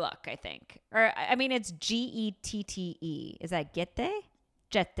look, I think. Or, I mean, it's G-E-T-T-E. Is that gete?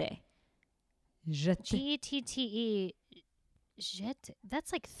 Jete. G-E-T-T-E.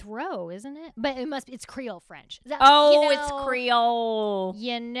 That's like throw, isn't it? But it's Creole French. It's Creole.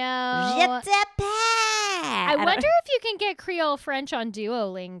 You know. I wonder if you can get Creole French on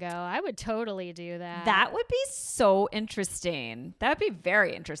Duolingo. I would totally do that. That would be so interesting. That would be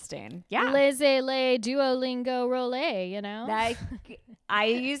very interesting. Yeah. Laissez-les Duolingo Rollet, you know? I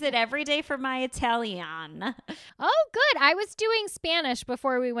use it every day for my Italian. Oh, good. I was doing Spanish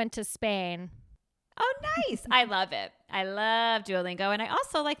before we went to Spain. Oh, nice. I love it. I love Duolingo. And I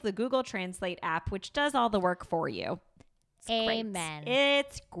also like the Google Translate app, which does all the work for you. Amen.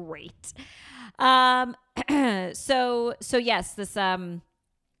 It's great. So yes, this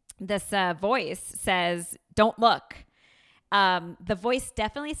voice says, "Don't look." The voice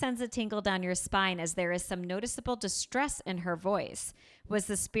definitely sends a tingle down your spine as there is some noticeable distress in her voice. Was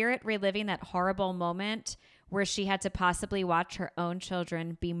the spirit reliving that horrible moment where she had to possibly watch her own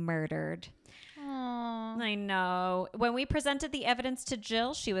children be murdered? Aww. I know. When we presented the evidence to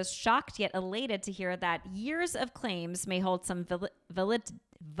Jill, she was shocked yet elated to hear that years of claims may hold some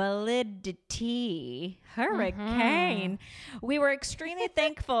validity. Hurricane. We were extremely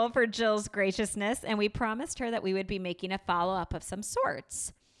thankful for Jill's graciousness, and we promised her that we would be making a follow-up of some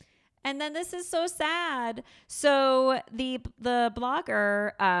sorts. And then this is so sad. So the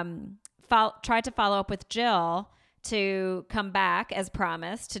blogger tried to follow up with Jill to come back as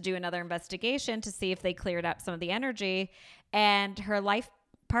promised to do another investigation to see if they cleared up some of the energy. And her life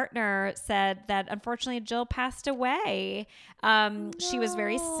partner said that unfortunately Jill passed away. She was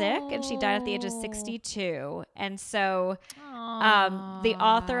very sick and she died at the age of 62. And so the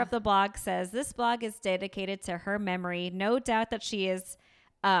author of the blog says this blog is dedicated to her memory. No doubt that she is,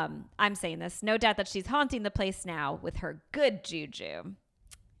 I'm saying this, no doubt that she's haunting the place now with her good juju.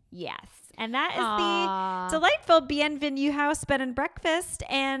 Yes. And that is the delightful Bienvenue House Bed and Breakfast.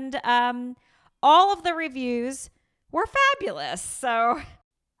 And all of the reviews were fabulous. So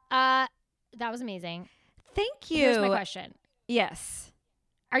that was amazing. Thank you. Here's my question. Yes.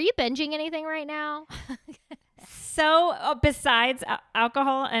 Are you binging anything right now? So besides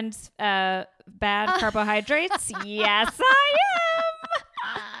alcohol and bad carbohydrates, yes, I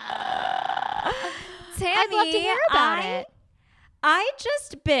am. Tammy, I'd love to hear about it. I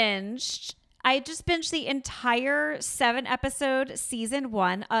just binged the entire 7-episode season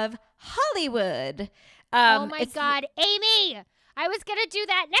 1 of Hollywood. Oh my God, Amy! I was gonna do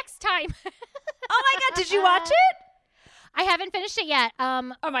that next time. Oh my God, did you watch it? I haven't finished it yet. Oh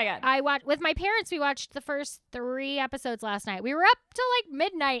my God. I watched with my parents. We watched the first 3 episodes last night. We were up till like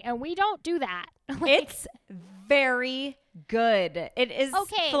midnight, and we don't do that. It's very good. It is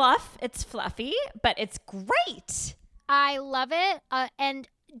fluff. It's fluffy, but it's great. I love it. And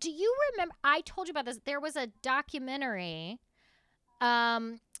do you remember? I told you about this. There was a documentary.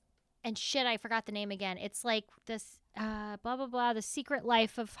 And shit, I forgot the name again. It's like this. Blah blah blah. The Secret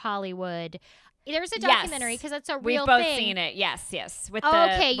Life of Hollywood. There's a documentary because it's a real thing. We've both seen it. Yes. With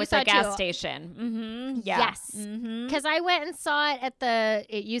the gas station. Mm-hmm. Yeah. Yes. Because I went and saw it at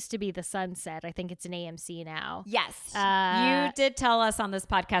it used to be the Sunset. I think it's an AMC now. Yes. You did tell us on this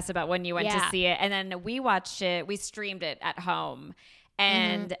podcast about when you went to see it. And then we watched it. We streamed it at home.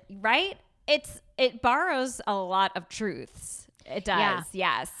 And right? It borrows a lot of truths. It does. Yeah.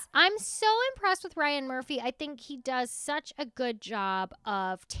 Yes. I'm so impressed with Ryan Murphy. I think he does such a good job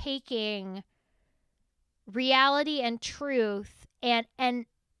of taking reality and truth and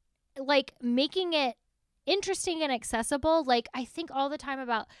like making it interesting and accessible. Like I think all the time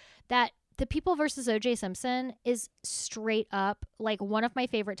about that The People versus O.J. Simpson is straight up like one of my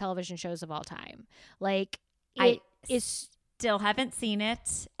favorite television shows of all time. Like still haven't seen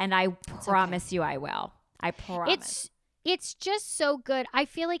it, and I promise you I will. I promise. It's just so good. I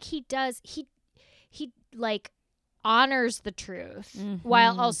feel like he like honors the truth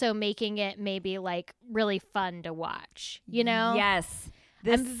while also making it maybe like really fun to watch, you know? Yes.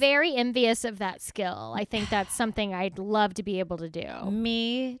 I'm very envious of that skill. I think that's something I'd love to be able to do.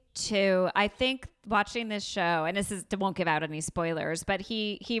 Me too. I think watching this show, and won't give out any spoilers, but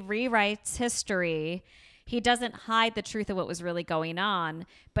he rewrites history. He doesn't hide the truth of what was really going on,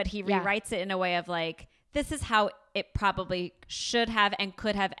 but he rewrites it in a way of like, this is how it probably should have and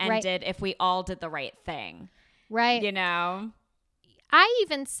could have ended if we all did the right thing. Right. You know? I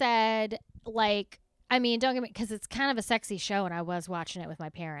even said, like, I mean, don't get me, because it's kind of a sexy show, and I was watching it with my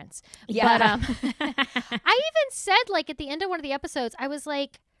parents. Yeah. But I even said, like, at the end of one of the episodes, I was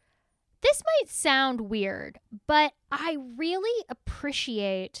like, this might sound weird, but I really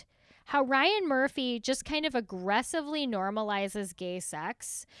appreciate how Ryan Murphy just kind of aggressively normalizes gay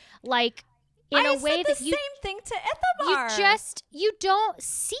sex. Like, in a way that same thing to Ithamar. You don't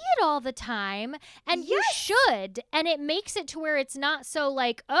see it all the time, and you should, and it makes it to where it's not so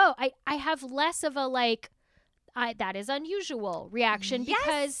like, oh, I have less of a like, that is unusual reaction,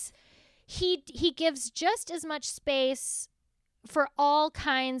 because he gives just as much space for all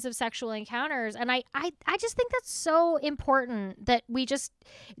kinds of sexual encounters, and I just think that's so important, that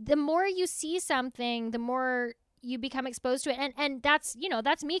the more you see something, the more you become exposed to it. And that's,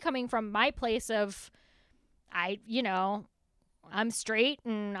 that's me coming from my place of, I'm straight,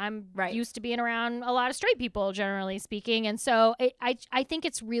 and I'm used to being around a lot of straight people, generally speaking. And so I think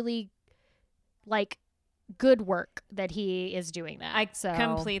it's really like good work that he is doing that. I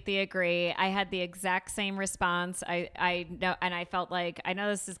completely agree. I had the exact same response. I know, and I felt like, I know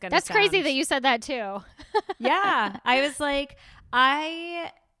this is going to That's crazy that you said that too. Yeah. I was like,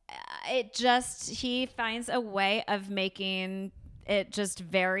 he finds a way of making it just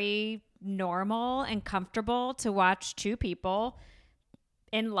very normal and comfortable to watch two people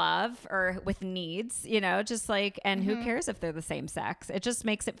in love or with needs, just like, and who cares if they're the same sex? It just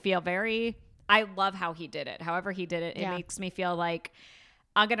makes it feel I love how he did it. However he did it, it makes me feel like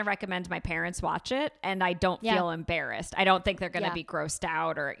I'm going to recommend my parents watch it, and I don't feel embarrassed. I don't think they're going to be grossed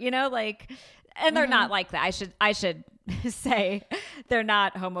out or, and they're not like that. I should say they're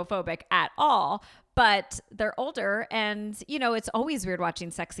not homophobic at all, but they're older, and it's always weird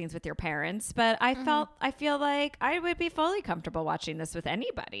watching sex scenes with your parents, but I feel like I would be fully comfortable watching this with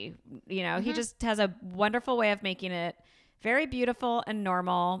anybody. He just has a wonderful way of making it very beautiful and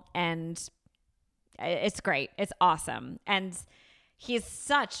normal, and it's great. It's awesome. And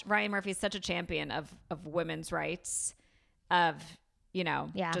Ryan Murphy's such a champion of women's rights, of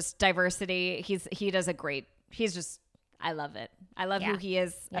just diversity. I love it. I love who he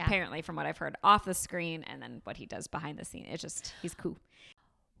is, apparently, from what I've heard off the screen, and then what he does behind the scene. He's cool.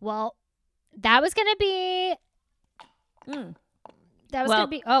 Well, that was going to be...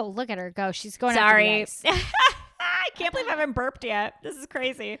 Oh, look at her go. She's going sorry. After the ice. I can't believe I haven't burped yet. This is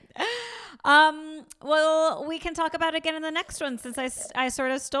crazy. Well, we can talk about it again in the next one, since I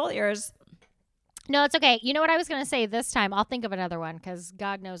sort of stole yours. No, it's okay. You know what I was going to say this time? I'll think of another one, because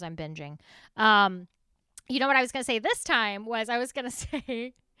God knows I'm binging. You know what I was going to say this time was, I was going to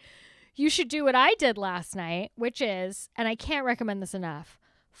say, you should do what I did last night, which is, and I can't recommend this enough,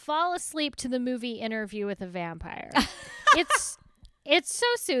 fall asleep to the movie Interview with a Vampire. It's so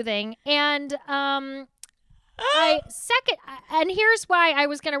soothing. And and here's why I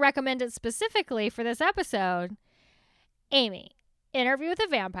was going to recommend it specifically for this episode. Amy, Interview with a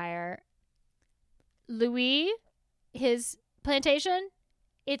Vampire. Louis, his plantation,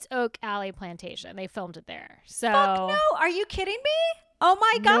 it's Oak Alley Plantation. They filmed it there. So, fuck no. Are you kidding me? Oh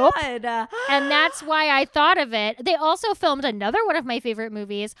my Nope. God. And that's why I thought of it. They also filmed another one of my favorite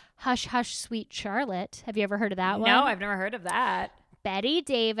movies, Hush, Hush, Sweet Charlotte. Have you ever heard of that one? No, I've never heard of that. Bette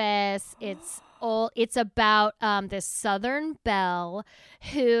Davis. It's about this Southern belle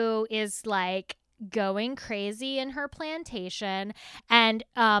who is like going crazy in her plantation, and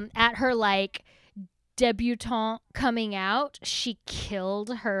at her like debutante coming out, she killed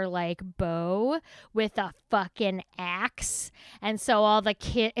her like beau with a fucking axe. And so all the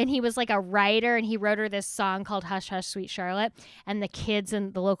and he was like a writer, and he wrote her this song called Hush Hush Sweet Charlotte, and the kids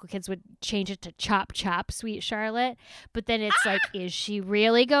and the local kids would change it to Chop Chop Sweet Charlotte. But then it's like, is she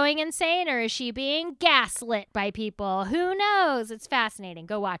really going insane, or is she being gaslit by people? Who knows? It's fascinating.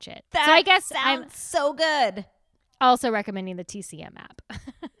 Go watch it. That so I guess sounds so good. Also recommending the TCM app.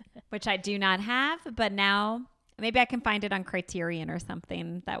 Which I do not have, but now maybe I can find it on Criterion or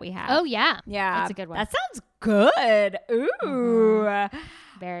something that we have. Oh, yeah. Yeah. That's a good one. That sounds good. Ooh. Mm-hmm.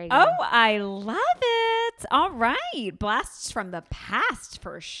 Very good. Oh, I love it. All right. Blasts from the past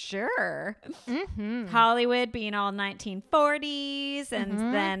for sure. Mm-hmm. Hollywood being all 1940s, and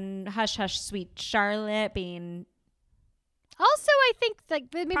then Hush Hush Sweet Charlotte being Also, I think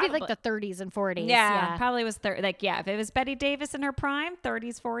maybe like the 30s and 40s. Yeah, probably was if it was Bette Davis in her prime,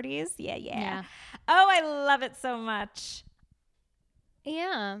 30s, 40s. Yeah. Oh, I love it so much.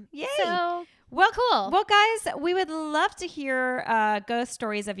 Yeah. Yay. So, cool. Well, guys, we would love to hear ghost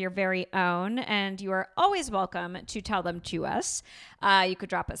stories of your very own, and you are always welcome to tell them to us. You could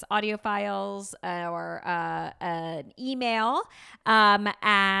drop us audio files or an email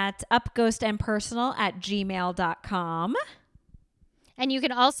at upghostandpersonal@gmail.com. And you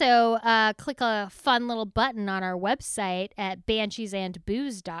can also click a fun little button on our website at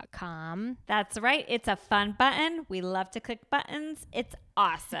bansheesandbooze.com. That's right. It's a fun button. We love to click buttons. It's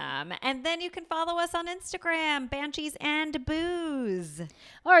awesome. And then you can follow us on Instagram, Banshees and Booze.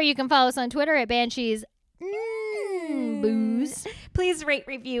 Or you can follow us on Twitter at Banshees Booze. Please rate,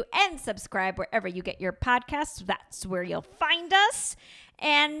 review, and subscribe wherever you get your podcasts. That's where you'll find us.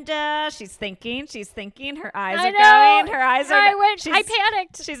 And she's thinking. Her eyes are going. Her eyes are I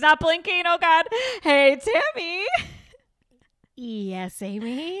panicked. She's not blinking. Oh, God. Hey, Tammy. Yes,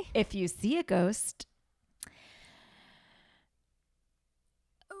 Amy? If you see a ghost,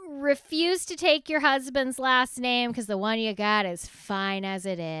 refuse to take your husband's last name because the one you got is fine as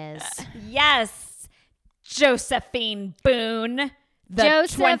it is. Yes. Josephine Boone.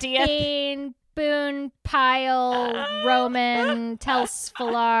 Josephine Boone, Pyle, Roman,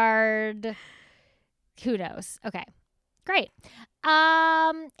 Telsfillard. Who knows? Okay, great.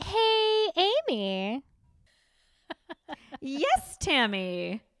 Hey, Amy. Yes,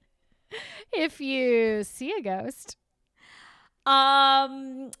 Tammy. If you see a ghost,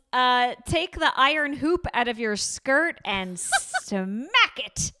 take the iron hoop out of your skirt and smack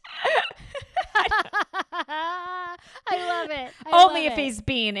it. I love it. Only if he's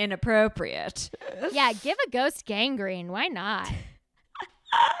being inappropriate. Yeah, give a ghost gangrene. Why not?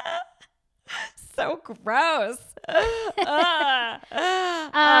 So gross.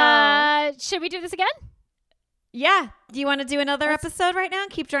 Should we do this again? Yeah. Do you want to do another episode right now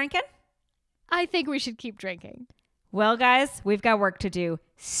and keep drinking? I think we should keep drinking. Well, guys, we've got work to do.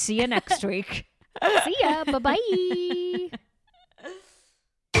 See you next week. See ya. Bye-bye.